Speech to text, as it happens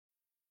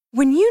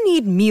When you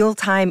need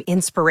mealtime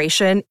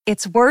inspiration,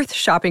 it's worth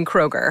shopping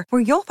Kroger,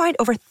 where you'll find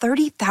over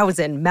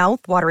 30,000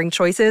 mouth-watering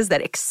choices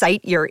that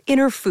excite your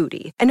inner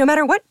foodie. And no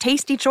matter what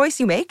tasty choice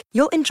you make,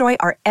 you'll enjoy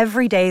our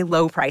everyday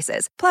low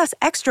prices, plus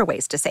extra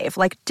ways to save,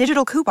 like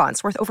digital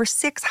coupons worth over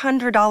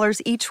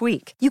 $600 each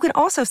week. You can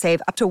also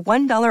save up to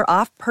 $1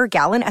 off per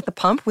gallon at the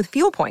pump with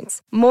fuel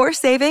points. More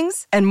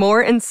savings and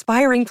more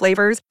inspiring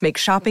flavors make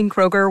shopping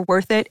Kroger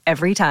worth it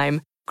every time.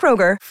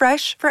 Kroger,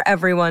 fresh for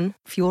everyone.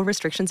 Fuel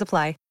restrictions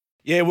apply.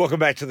 Yeah, welcome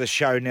back to the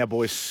show. Now,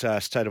 boys,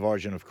 State of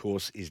Origin, of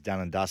course, is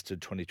done and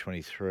dusted,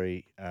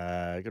 2023.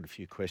 I've got a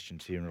few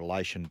questions here in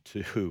relation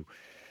to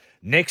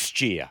next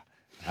year,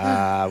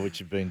 which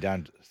have been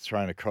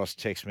thrown across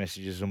text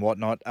messages and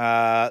whatnot.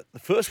 The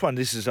first one,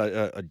 this is,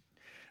 I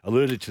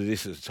alluded to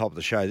this at the top of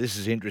the show. This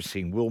is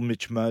interesting. Will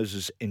Mitch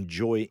Moses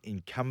enjoy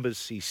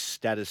incumbency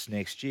status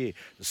next year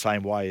the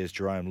same way as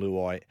Jerome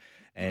Luai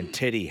and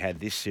Teddy had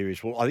this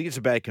series? Well, I think it's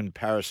a bad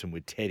comparison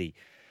with Teddy.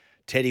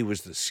 Teddy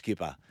was the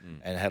skipper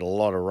and had a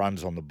lot of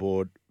runs on the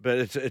board.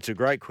 But it's a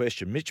great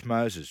question. Mitch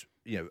Moses,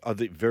 I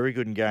think very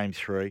good in game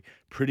 3,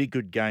 pretty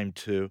good game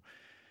 2.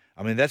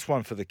 I mean, that's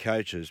one for the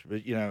coaches.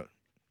 But,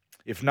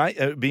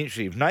 it'd be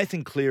interesting. If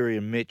Nathan Cleary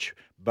and Mitch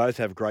both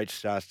have great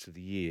starts to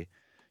the year,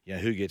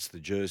 who gets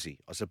the jersey?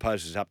 I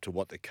suppose it's up to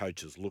what the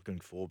coach is looking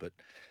for, but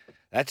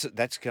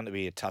that's going to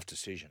be a tough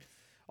decision.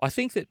 I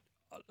think that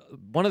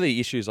one of the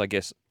issues, I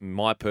guess,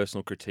 my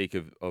personal critique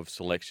of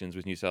selections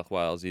with New South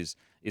Wales is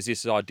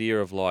this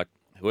idea of like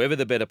whoever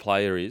the better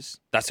player is,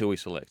 that's who we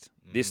select.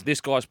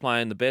 This guy's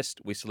playing the best,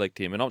 we select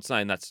him. And I'm not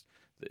saying that's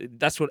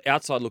what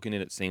outside looking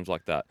in, it seems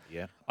like that.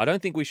 Yeah. I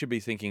don't think we should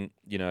be thinking,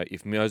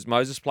 if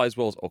Moses plays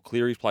well or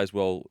Cleary plays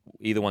well,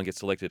 either one gets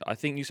selected. I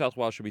think New South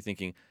Wales should be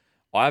thinking,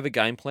 I have a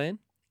game plan.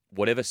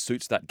 Whatever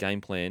suits that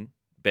game plan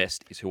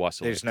best is who I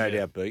select. There's no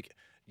doubt, Beak.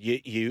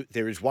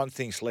 There is one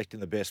thing selecting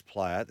the best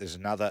player. There's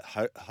another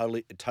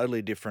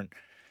totally different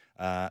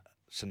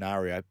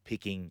scenario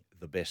picking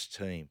the best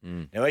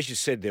team. Now, as you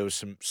said, there was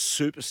some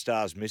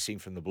superstars missing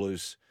from the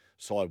Blues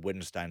side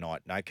Wednesday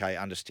night. And okay,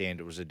 understand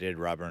it was a dead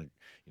rubber, and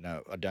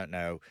I don't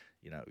know.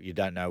 You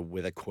don't know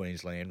whether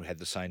Queensland had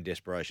the same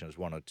desperation as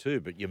 1 or 2,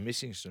 but you're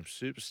missing some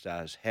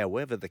superstars.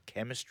 However, the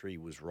chemistry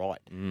was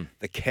right.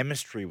 The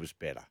chemistry was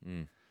better.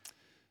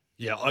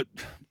 Yeah,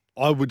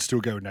 I would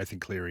still go with Nathan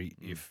Cleary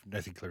if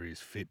Nathan Cleary is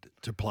fit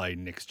to play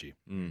next year.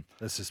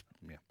 That's just,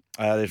 yeah.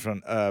 There's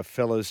one.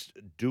 Fellas,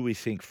 do we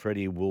think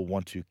Freddie will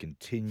want to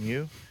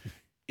continue?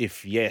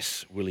 If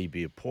yes, will he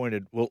be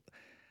appointed? Well,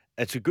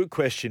 it's a good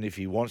question if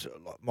he wants.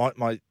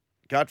 My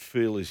gut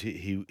feel is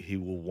he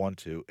will want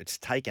to. It's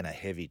taken a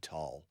heavy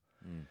toll.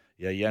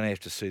 Yeah, you only have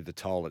to see the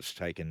toll it's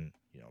taken,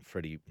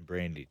 Freddie and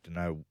Brandy to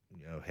know,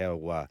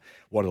 how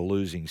what a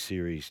losing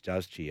series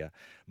does to you.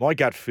 My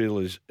gut feel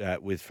is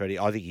with Freddie,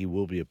 I think he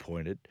will be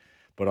appointed,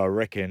 but I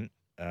reckon,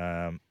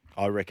 but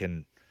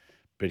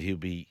he'll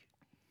be.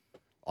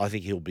 I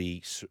think he'll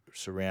be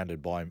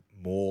surrounded by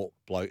more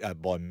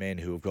by men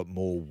who have got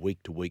more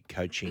week-to-week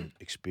coaching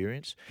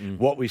experience.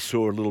 What we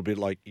saw a little bit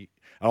like,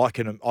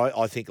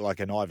 I think like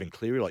an Ivan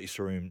Cleary, like you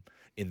saw him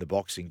in the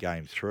box in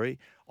game 3.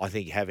 I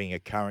think having a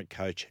current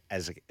coach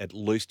as at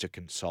least a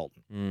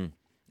consultant.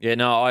 Yeah,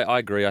 no, I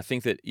agree. I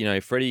think that,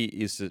 if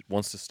Freddie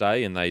wants to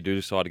stay and they do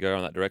decide to go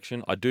in that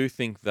direction, I do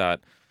think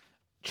that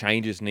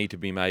changes need to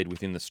be made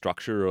within the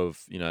structure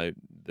of,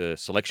 the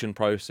selection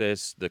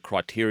process, the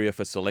criteria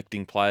for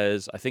selecting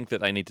players. I think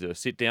that they need to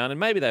sit down, and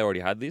maybe they already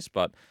had this,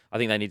 but I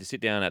think they need to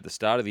sit down at the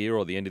start of the year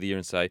or the end of the year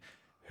and say,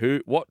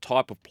 what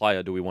type of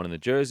player do we want in the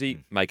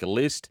jersey? Make a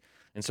list.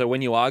 And so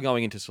when you are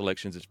going into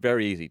selections, it's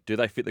very easy. Do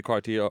they fit the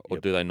criteria or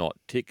do they not?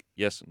 Tick,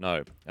 yes,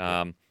 no.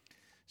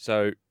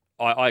 So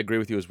I agree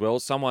with you as well.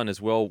 Someone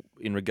as well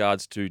in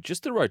regards to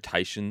just the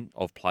rotation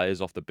of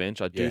players off the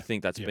bench. I do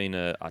think that's been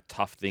a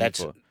tough thing.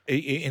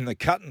 In the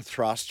cut and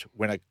thrust,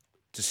 when a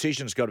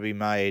decision's got to be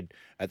made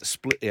at the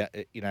split,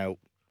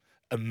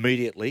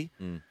 immediately.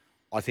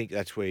 I think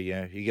that's where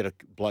you get a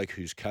bloke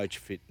who's coach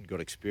fit and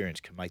got experience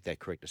can make that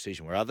correct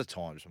decision. Where other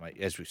times,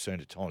 as we've seen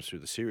at times through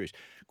the series,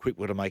 quick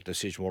to make a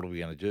decision. What are we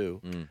going to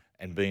do?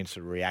 And being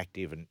sort of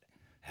reactive and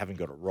haven't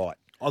got it right.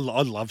 I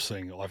love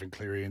seeing Ivan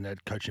Cleary in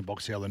that coaching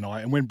box the other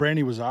night. And when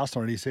Brandy was asked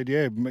on it, he said,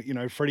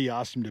 Freddie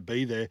asked him to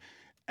be there,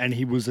 and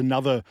he was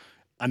another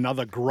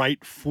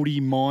great footy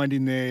mind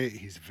in there.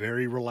 He's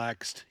very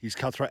relaxed. He's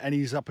cutthroat, and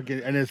he's up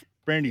against. And as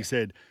Brandy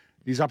said,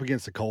 he's up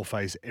against the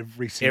coalface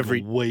every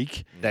single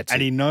week.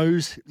 He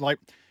knows,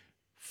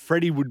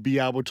 Freddie would be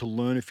able to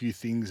learn a few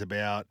things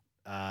about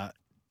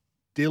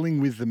dealing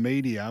with the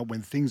media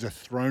when things are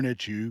thrown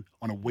at you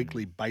on a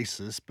weekly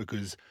basis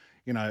because,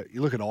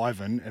 you look at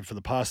Ivan, and for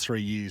the past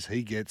 3 years,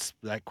 he gets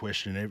that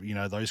question,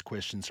 those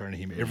questions thrown at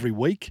him every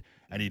week,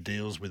 and he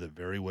deals with it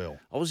very well.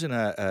 I was in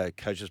a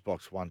coach's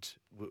box once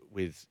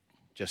with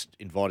just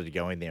invited to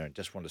go in there and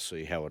just wanted to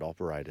see how it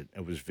operated.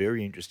 It was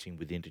very interesting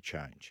with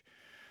interchange.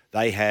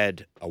 They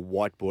had a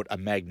whiteboard, a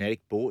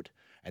magnetic board,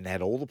 and they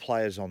had all the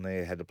players on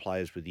there, had the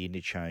players with the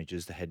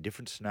interchanges. They had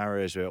different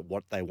scenarios about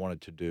what they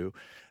wanted to do.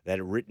 They had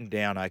it written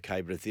down,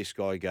 okay, but if this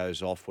guy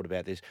goes off, what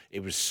about this?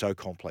 It was so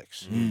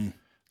complex.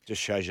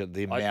 Just shows you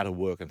the amount of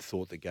work and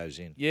thought that goes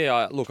in.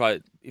 Yeah,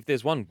 if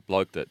there's one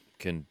bloke that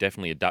can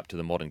definitely adapt to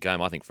the modern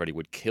game, I think Freddie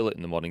would kill it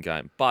in the modern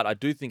game. But I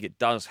do think it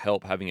does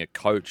help having a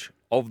coach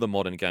of the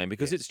modern game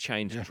because it's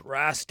changed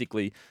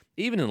drastically.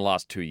 Even in the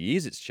last 2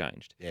 years, it's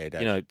changed. Yeah, it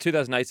does.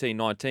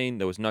 2018-19,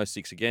 there was no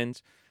six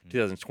agains.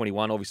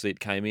 2021, obviously, it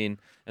came in.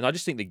 And I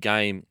just think the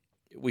game,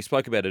 we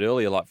spoke about it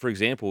earlier, like, for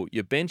example,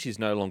 your bench is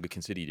no longer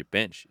considered your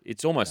bench.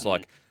 It's almost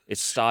like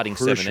it's starting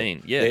Crucial.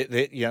 17.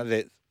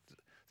 Yeah.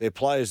 They're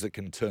players that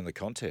can turn the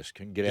contest,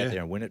 can get out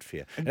there and win it for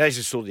you. And as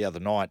you saw the other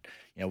night,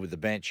 with the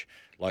bench,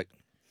 like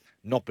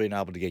not being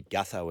able to get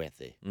Gutho out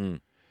there,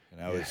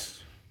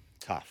 it's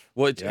tough.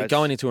 Well, it's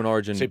going into an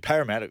Origin. See,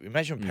 Parramatta,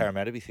 imagine what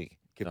Parramatta be thinking.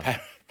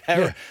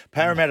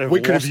 Parramatta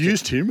We could have lost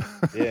used him.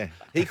 Yeah,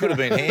 he could have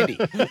been handy.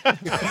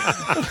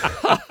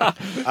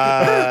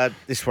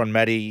 This one,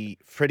 Matty.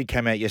 Freddie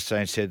came out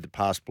yesterday and said the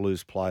past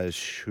Blues players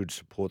should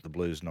support the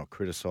Blues, not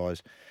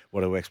criticise.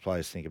 What do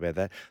ex-players think about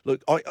that?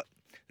 Look,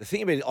 the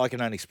thing about it, I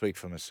can only speak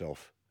for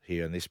myself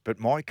here in this, but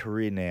my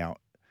career now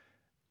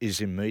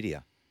is in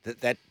media.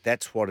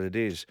 That's what it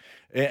is,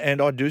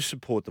 and I do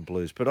support the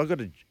Blues, but I've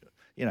got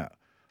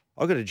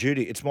a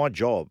duty. It's my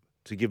job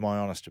to give my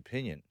honest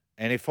opinion.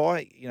 And if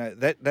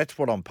that's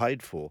what I'm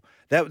paid for.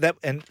 And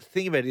the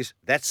thing about it is,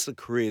 that's the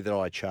career that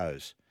I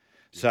chose.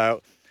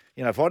 So,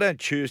 if I don't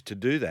choose to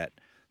do that,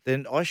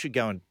 then I should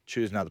go and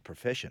choose another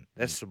profession.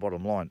 That's the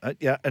bottom line.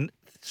 And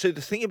see,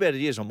 the thing about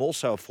it is, I'm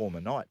also a former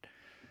Knight.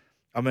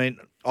 I mean,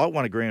 I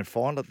won a grand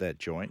final at that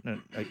joint,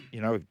 and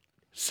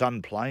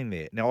son playing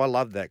there. Now, I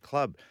love that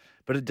club,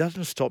 but it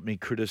doesn't stop me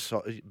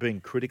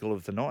being critical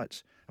of the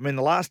Knights. I mean,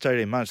 the last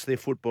 18 months, their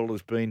football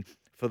has been,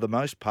 for the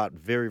most part,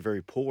 very,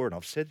 very poor, and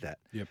I've said that.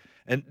 Yep.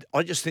 And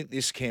I just think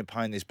this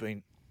campaign, there's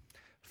been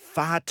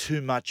far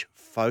too much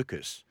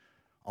focus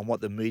on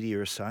what the media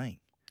are saying.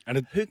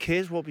 And who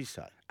cares what we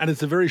say? And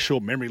it's a very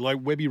short memory. Like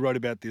Webby wrote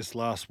about this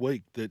last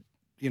week, that,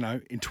 in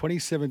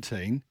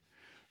 2017,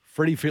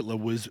 Freddie Fittler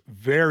was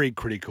very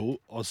critical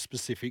of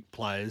specific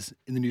players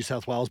in the New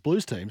South Wales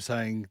Blues team,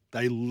 saying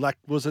they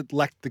lacked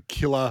the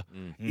killer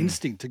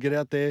instinct to get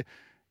out there.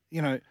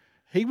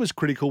 He was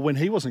critical when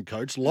he wasn't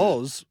coached.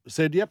 Loz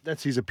said, "Yep,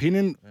 that's his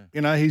opinion.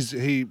 He's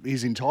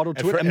entitled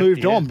to it," and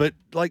moved on. But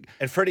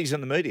and Freddie's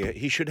in the media.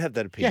 He should have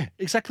that opinion. Yeah,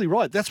 exactly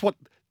right. That's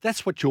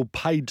what you're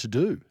paid to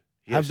do.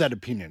 Yes. Have that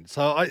opinion.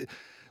 So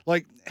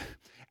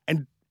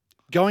and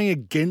going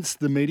against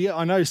the media.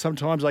 I know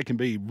sometimes they can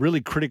be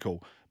really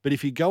critical, but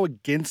if you go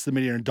against the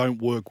media and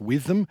don't work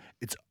with them,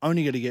 it's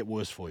only going to get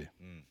worse for you.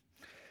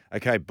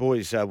 Okay,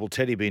 boys. Will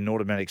Teddy be an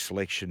automatic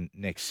selection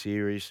next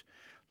series?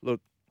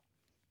 Look.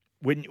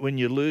 When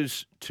you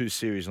lose 2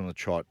 series on the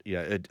trot,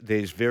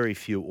 there's very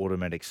few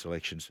automatic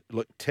selections.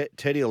 Look,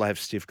 Teddy will have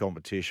stiff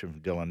competition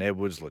from Dylan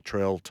Edwards,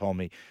 Latrell,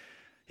 Tommy.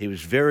 He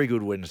was very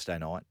good Wednesday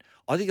night.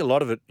 I think a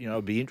lot of it,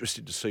 I'd be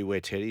interested to see where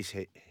Teddy's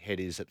head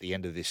is at the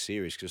end of this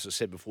series, because as I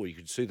said before, you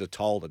could see the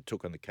toll that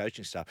took on the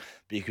coaching staff,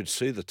 but you could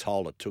see the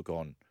toll it took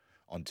on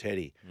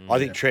Teddy. I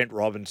think Trent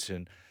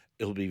Robinson,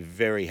 he'll be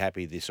very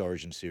happy this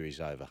Origin series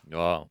over.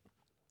 Oh,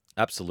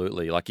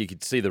 absolutely. Like, you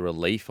could see the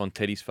relief on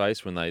Teddy's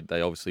face when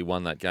they obviously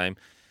won that game.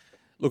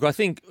 Look, I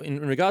think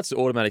in regards to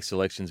automatic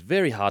selections,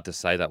 very hard to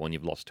say that when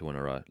you've lost 2 in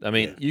a row. I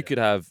mean, you could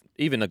have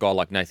even a guy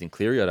like Nathan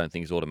Cleary, I don't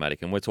think is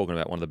automatic, and we're talking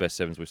about one of the best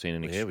sevens we've seen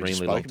in an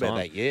extremely long time. About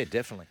that. Yeah,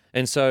 definitely.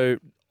 And so,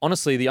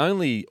 honestly, the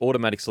only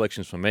automatic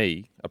selections for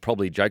me are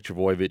probably Jake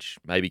Trbojevic,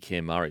 maybe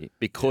Cam Murray,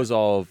 because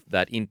of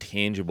that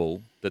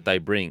intangible that they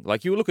bring.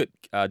 Like, you look at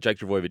Jake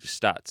Trbojevic's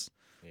stats.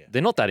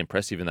 They're not that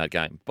impressive in that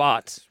game,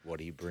 but it's what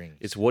he brings.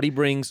 It's what he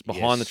brings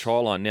behind the try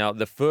line. Now,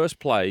 the first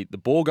play, the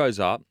ball goes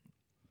up,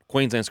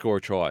 Queensland score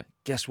a try.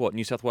 Guess what?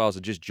 New South Wales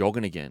are just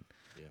jogging again.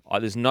 Yeah.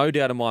 There's no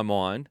doubt in my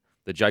mind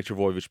that Jake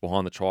Trbojevic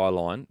behind the try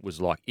line was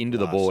like into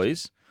the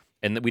boys,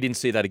 and that we didn't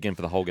see that again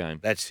for the whole game.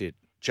 That's it.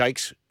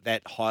 Jake's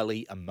that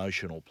highly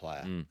emotional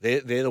player.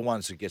 They're the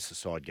ones that gets the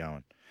side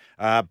going.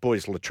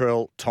 Boys,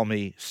 Latrell,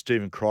 Tommy,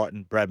 Stephen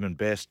Crichton, Bradman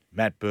Best,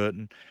 Matt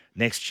Burton.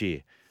 Next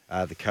year,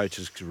 the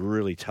coaches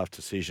really tough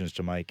decisions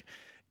to make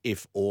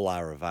if all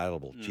are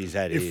available. Geez,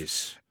 that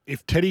is.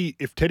 If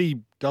Teddy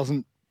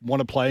doesn't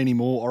want to play any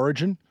more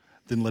Origin,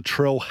 then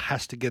Latrell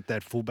has to get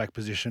that fullback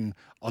position.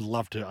 I'd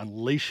love to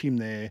unleash him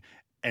there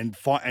and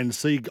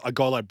see a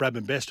guy like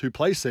Bradman Best, who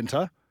plays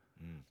centre,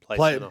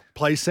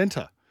 play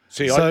centre.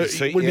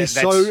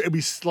 It'd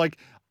be like,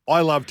 I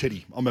love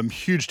Teddy. I'm a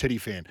huge Teddy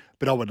fan,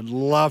 but I would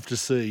love to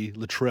see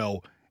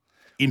Latrell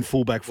in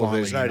fullback finally.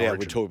 Well, there's no doubt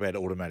we talk about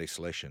automatic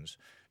selections.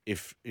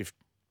 If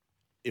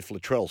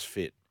Latrell's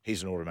fit,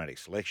 he's an automatic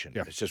selection.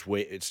 Yeah. It's just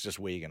where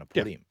you're going to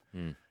put him.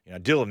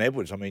 Dylan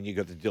Edwards. I mean, you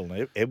got the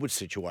Dylan Edwards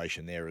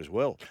situation there as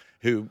well,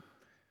 who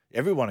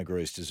everyone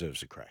agrees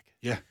deserves a crack.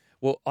 Yeah.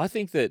 Well, I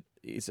think that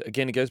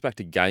it goes back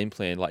to game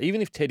plan. Like,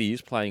 even if Teddy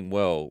is playing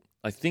well,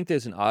 I think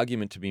there's an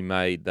argument to be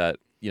made that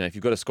if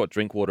you've got a Scott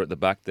Drinkwater at the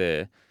back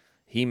there,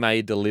 he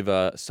may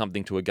deliver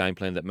something to a game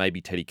plan that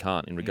maybe Teddy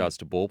can't in regards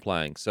to ball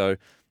playing. So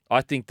I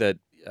think that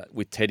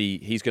with Teddy,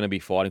 he's going to be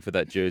fighting for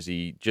that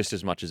jersey just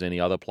as much as any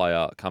other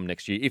player come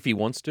next year if he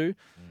wants to.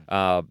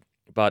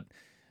 But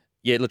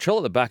yeah, Latrell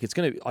at the back,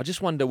 I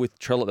just wonder with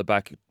Trell at the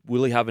back,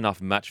 will he have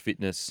enough match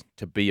fitness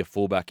to be a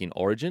fullback in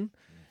Origin?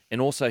 And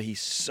also,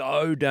 he's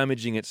so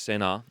damaging at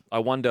centre. I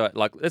wonder,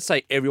 like, let's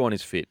say everyone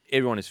is fit.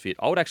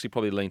 I would actually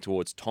probably lean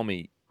towards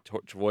Tommy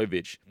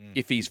Trbojevic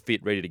if he's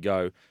fit, ready to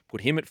go.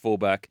 Put him at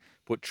fullback,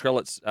 put Trell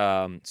at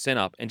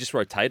centre, and just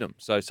rotate him.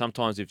 So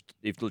sometimes if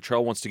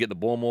Latrell wants to get the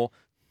ball more,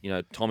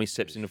 Tommy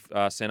steps into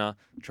centre,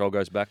 Trell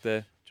goes back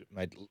there.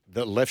 Mate,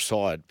 the left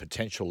side,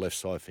 potential left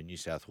side for New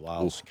South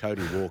Wales,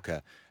 Cody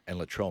Walker and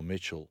Latrell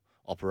Mitchell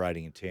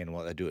operating in tandem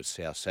like they do at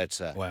South.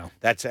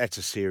 That's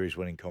a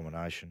series-winning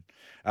combination.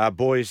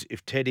 Boys,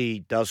 if Teddy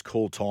does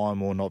call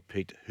time or not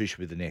picked, who should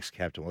be the next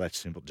captain? Well, that's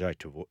simple. Jake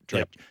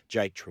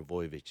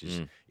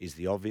Trbojevic is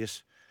the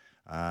obvious.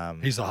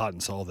 He's the heart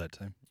and soul of that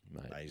team.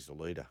 Mate, he's the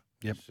leader.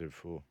 Yep. Said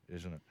before,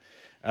 isn't it?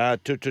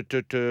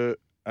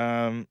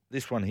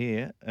 This one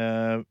here,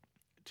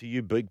 to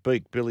you,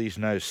 Beak. Billy's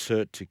no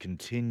cert to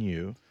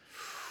continue.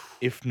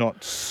 If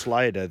not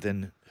Slater,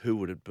 then who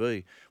would it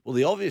be? Well,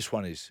 the obvious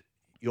one is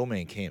your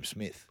man Cam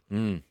Smith.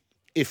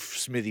 If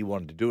Smithy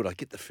wanted to do it, I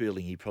get the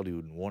feeling he probably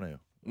wouldn't want to.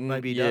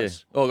 Maybe he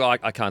does. Well,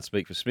 I can't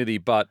speak for Smithy,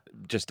 but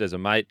just as a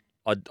mate,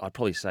 I'd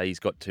probably say he's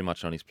got too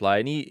much on his play.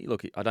 And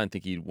I don't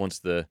think he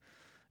wants it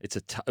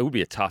would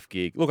be a tough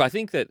gig. Look, I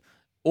think that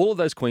all of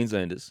those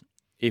Queenslanders,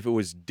 if it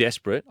was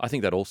desperate, I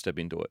think they'd all step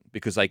into it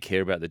because they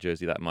care about the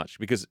jersey that much.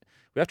 Because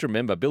we have to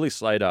remember, Billy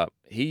Slater,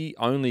 he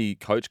only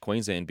coached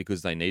Queensland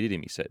because they needed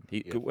him, he said.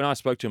 When I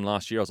spoke to him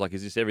last year, I was like,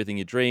 is this everything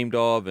you dreamed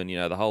of? And,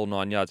 the whole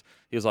 9 yards.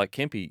 He was like,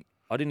 Kempy,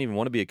 I didn't even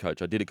want to be a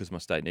coach. I did it because my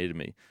state needed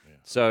me. Yeah.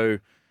 So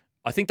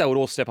I think they would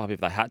all step up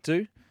if they had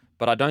to,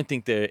 but I don't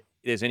think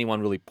there's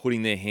anyone really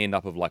putting their hand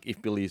up of like,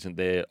 if Billy isn't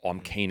there, I'm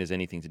keen as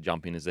anything to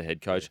jump in as the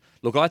head coach. Yeah.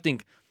 Look, I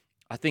think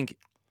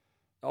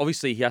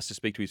obviously he has to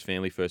speak to his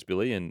family first,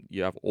 Billy, and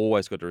you have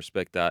always got to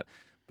respect that.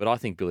 But I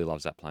think Billy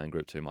loves that playing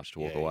group too much to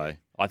walk away.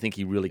 I think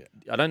he really.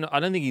 Yeah. I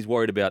don't think he's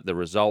worried about the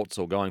results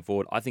or going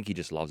forward. I think he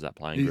just loves that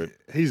playing group.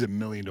 He's $1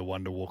 million to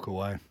 1 to walk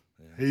away.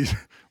 God,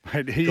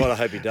 I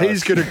hope he does.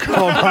 He's going to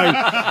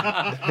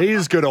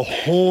he's going to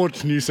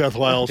haunt New South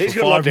Wales for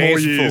 5 more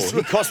years.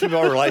 He cost me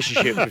my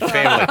relationship with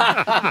family.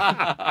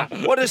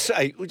 What does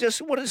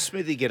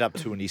Smithy get up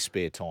to in his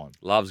spare time?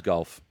 Loves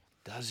golf.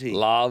 Does he?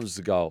 Loves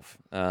golf,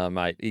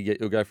 mate.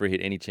 He'll go for a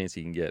hit any chance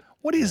he can get.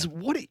 What is it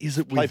with? Does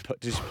he play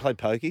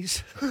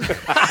pokies?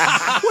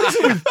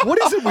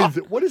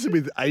 What is it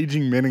with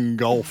aging men in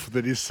golf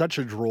that is such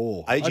a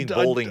draw? Aging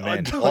balding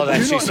men.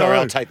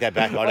 I'll take that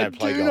back. I don't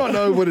play golf. I do not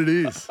know what it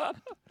is.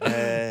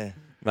 Mate,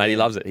 he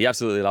loves it. He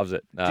absolutely loves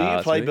it. Do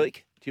you play,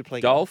 Beak? Do you play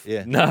golf?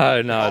 Yeah. No,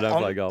 I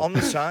don't play golf. I'm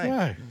the same.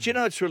 No. Do you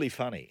know what's really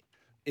funny?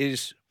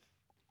 Is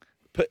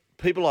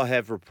people I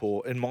have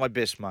report, and my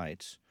best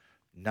mates,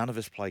 none of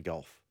us play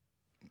golf.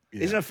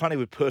 Yeah. Isn't it funny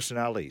with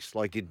personalities?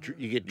 Like you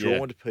get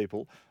drawn to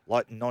people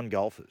like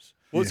non-golfers.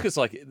 Well, it's because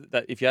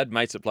that if you had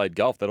mates that played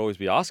golf, they'd always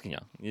be asking you.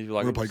 You'd be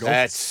like, play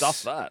golf?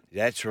 Stuff that.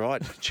 That's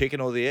right.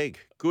 Chicken or the egg.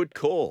 Good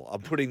call.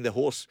 I'm putting the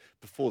horse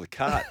before the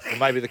cart, or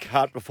maybe the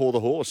cart before the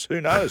horse. Who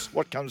knows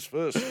what comes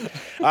first?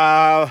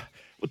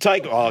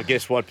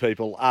 Guess what,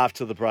 people?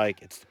 After the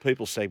break, it's the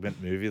People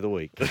segment, Movie of the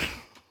Week.